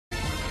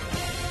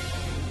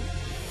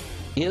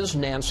Is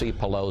Nancy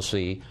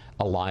Pelosi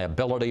a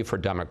liability for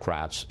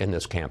Democrats in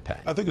this campaign?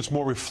 I think it's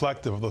more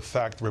reflective of the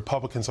fact that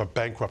Republicans are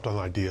bankrupt on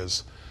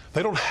ideas.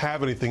 They don't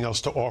have anything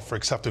else to offer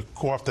except to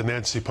go after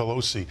Nancy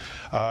Pelosi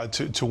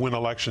to win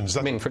elections.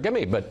 I mean, forgive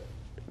me, but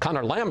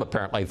Conor Lamb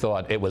apparently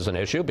thought it was an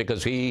issue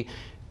because he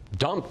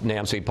dumped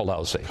Nancy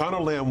Pelosi. Conor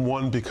Lamb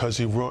won because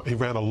he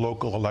ran a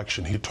local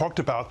election. He talked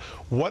about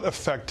what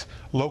effect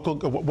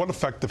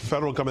the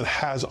federal government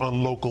has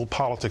on local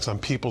politics, on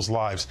people's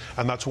lives,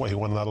 and that's why he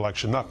won that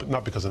election,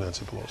 not because of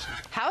Nancy Pelosi.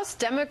 House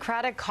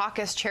Democratic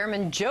Caucus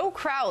Chairman Joe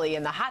Crowley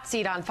in the hot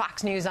seat on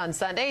Fox News on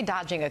Sunday,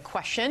 dodging a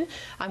question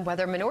on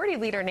whether Minority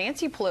Leader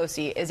Nancy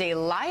Pelosi is a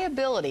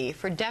liability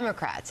for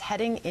Democrats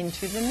heading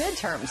into the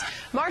midterms.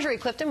 Marjorie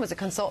Clifton was a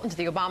consultant to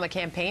the Obama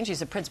campaign.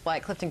 She's a principal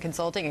at Clifton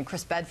Consulting, and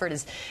Chris Bedford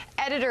is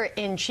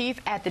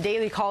editor-in-chief at the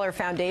Daily Caller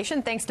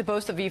Foundation. Thanks to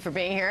both of you for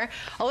being here.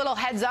 A little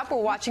heads up, we're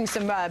watching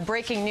some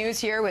breaking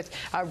news here with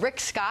Rick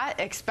Scott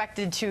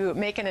expected to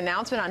make an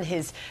announcement on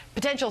his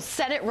potential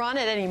Senate run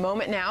at any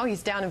moment now.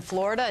 He's down in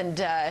Florida,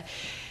 and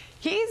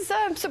he's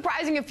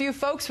surprising a few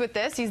folks with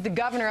this. He's the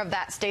governor of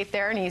that state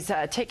there, and he's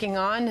taking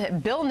on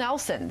Bill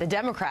Nelson, the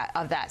Democrat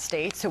of that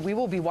state. So we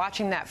will be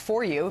watching that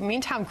for you.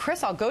 Meantime,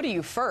 Chris, I'll go to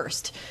you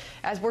first.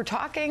 As we're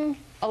talking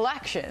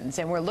elections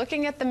and we're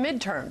looking at the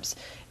midterms,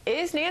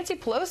 is Nancy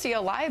Pelosi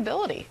a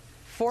liability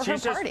for her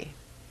party?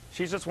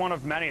 She's just one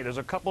of many. There's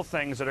a couple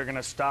things that are going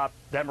to stop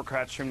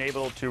Democrats from being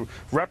able to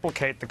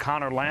replicate the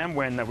Conor Lamb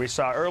win that we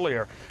saw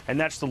earlier, and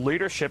that's the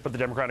leadership of the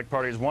Democratic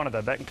Party is one of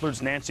them. That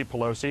includes Nancy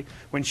Pelosi.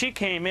 When she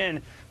came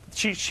in,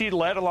 she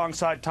led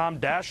alongside Tom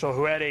Daschle,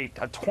 who had a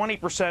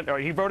 20%, or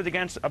he voted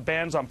against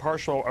bans on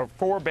partial, or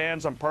 4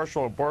 bans on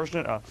partial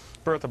abortion,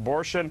 birth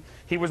abortion.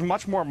 He was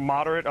much more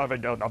moderate of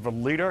a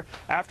leader.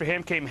 After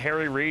him came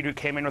Harry Reid, who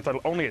came in with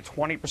only a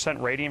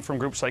 20% rating from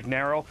groups like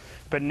NARAL.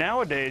 But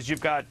nowadays,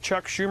 you've got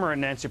Chuck Schumer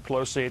and Nancy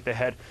Pelosi at the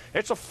head.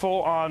 It's a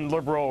full-on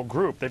liberal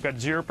group. They've got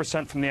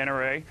 0% from the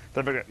NRA.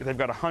 They've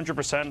got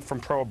 100% from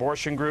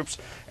pro-abortion groups.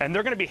 And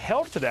they're going to be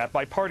held to that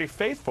by party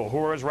faithful, who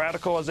are as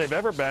radical as they've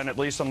ever been, at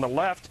least on the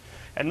left.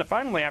 And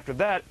finally, after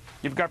that,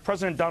 you've got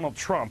President Donald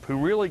Trump, who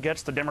really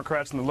gets the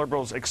Democrats and the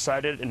liberals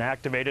excited and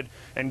activated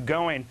and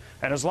going.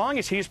 And as long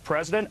as he's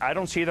president, I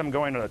don't see them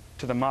going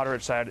to the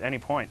moderate side at any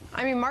point.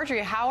 I mean,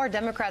 Marjorie, how are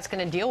Democrats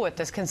going to deal with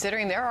this,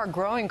 considering there are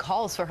growing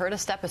calls for her to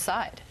step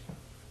aside?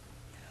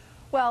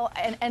 Well,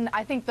 and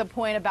I think the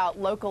point about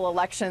local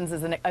elections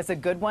is a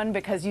good one,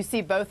 because you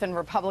see both in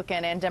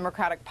Republican and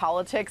Democratic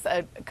politics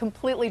a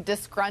completely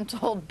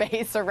disgruntled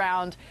base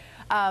around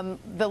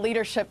the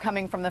leadership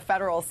coming from the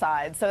federal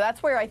side. So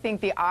that's where I think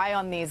the eye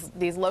on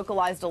these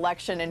localized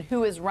election and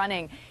who is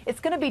running, it's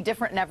going to be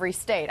different in every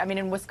state. I mean,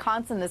 in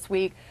Wisconsin this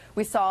week,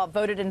 we saw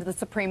voted into the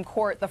Supreme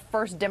Court the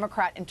first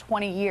Democrat in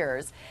 20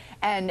 years.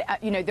 And,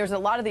 you know, there's a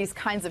lot of these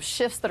kinds of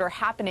shifts that are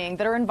happening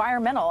that are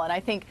environmental. And I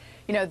think,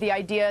 you know, the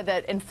idea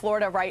that in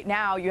Florida right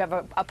now you have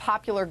a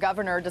popular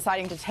governor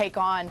deciding to take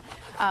on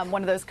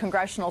one of those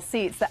congressional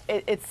seats, that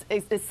it's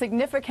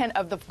significant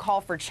of the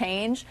call for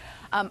change.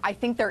 I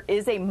think there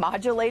is a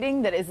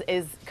modulating that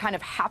is kind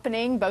of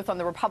happening both on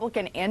the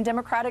Republican and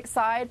Democratic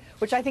side,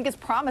 which I think is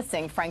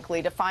promising,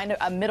 frankly, to find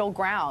a middle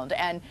ground.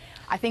 And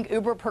I think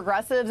uber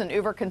progressives and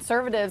uber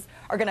conservatives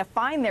are going to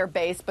find their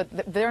base, but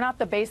they're not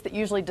the base that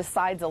usually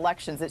decides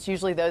elections. It's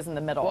usually those in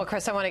the middle. Well,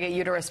 Chris, I want to get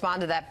you to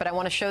respond to that, but I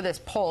want to show this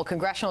poll,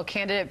 congressional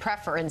candidate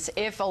preference.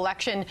 If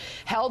election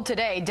held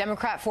today,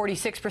 Democrat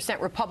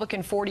 46%,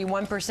 Republican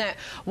 41%.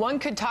 One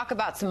could talk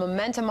about some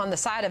momentum on the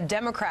side of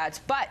Democrats,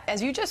 but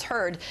as you just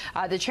heard,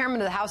 the chairman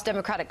of the House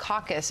Democratic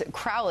Caucus,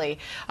 Crowley,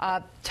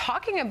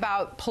 talking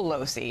about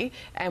Pelosi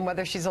and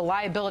whether she's a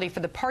liability for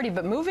the party,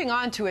 but moving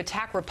on to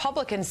attack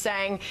Republicans,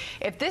 saying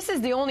if this is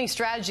the only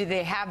strategy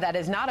they have, that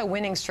is not a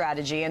winning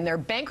strategy, and they're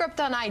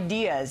bankrupt on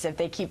ideas if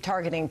they keep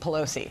targeting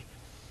Pelosi.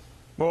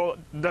 Well,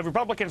 the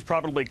Republicans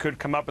probably could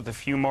come up with a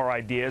few more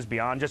ideas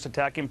beyond just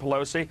attacking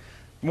Pelosi.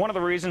 One of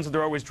the reasons that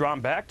they're always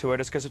drawn back to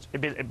it is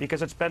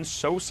because it's been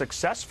so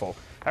successful.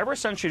 Ever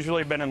since she's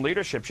really been in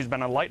leadership, she's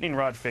been a lightning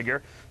rod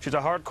figure. She's a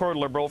hardcore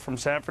liberal from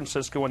San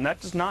Francisco, and that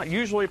does not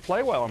usually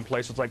play well in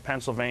places like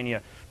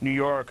Pennsylvania, New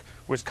York,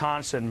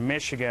 Wisconsin,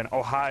 Michigan,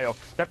 Ohio.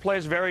 That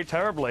plays very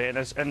terribly, and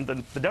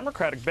the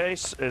Democratic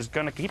base is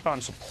going to keep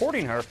on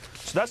supporting her,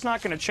 so that's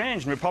not going to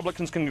change, and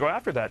Republicans can go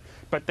after that.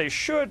 But they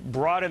should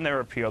broaden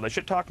their appeal. They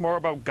should talk more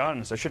about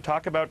guns. They should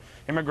talk about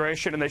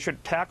immigration, and they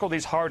should tackle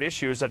these hard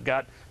issues that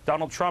got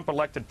Donald Trump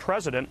elected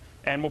president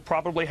and will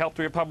probably help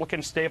the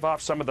Republicans stave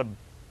off some of the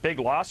big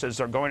losses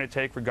they're going to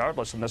take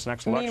regardless in this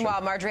next election.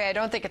 Meanwhile, Marjorie, I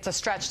don't think it's a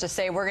stretch to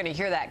say we're going to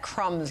hear that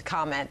crumbs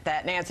comment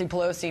that Nancy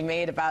Pelosi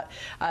made about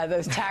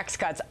those tax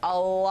cuts a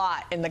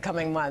lot in the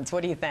coming months.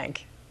 What do you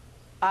think?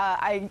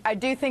 I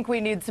do think we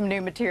need some new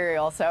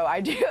material, so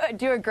I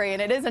do agree.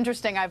 And it is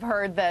interesting. I've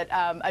heard that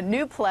a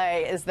new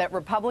play is that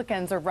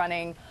Republicans are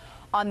running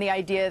on the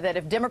idea that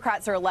if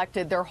Democrats are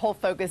elected, their whole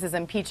focus is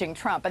impeaching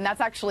Trump. And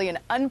that's actually an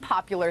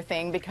unpopular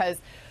thing, because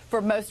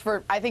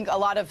I think a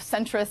lot of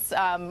centrists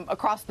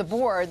across the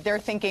board, they're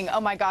thinking, oh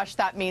my gosh,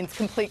 that means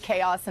complete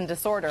chaos and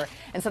disorder.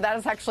 And so that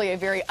is actually a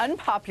very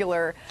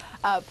unpopular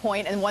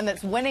point, and one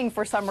that's winning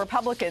for some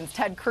Republicans.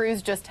 Ted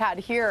Cruz just had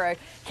here a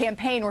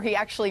campaign where he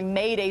actually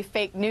made a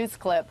fake news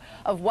clip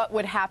of what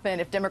would happen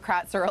if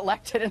Democrats are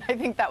elected, and I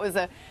think that was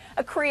a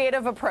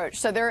creative approach.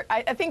 So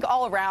I think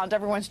all around,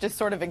 everyone's just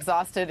sort of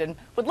exhausted and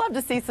would love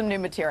to see some new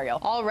material.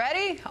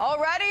 Already?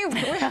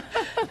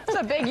 It's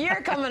a big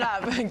year coming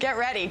up. Get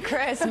ready.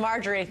 Chris,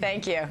 Marjorie,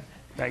 thank you.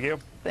 Thank you.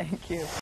 Thank you.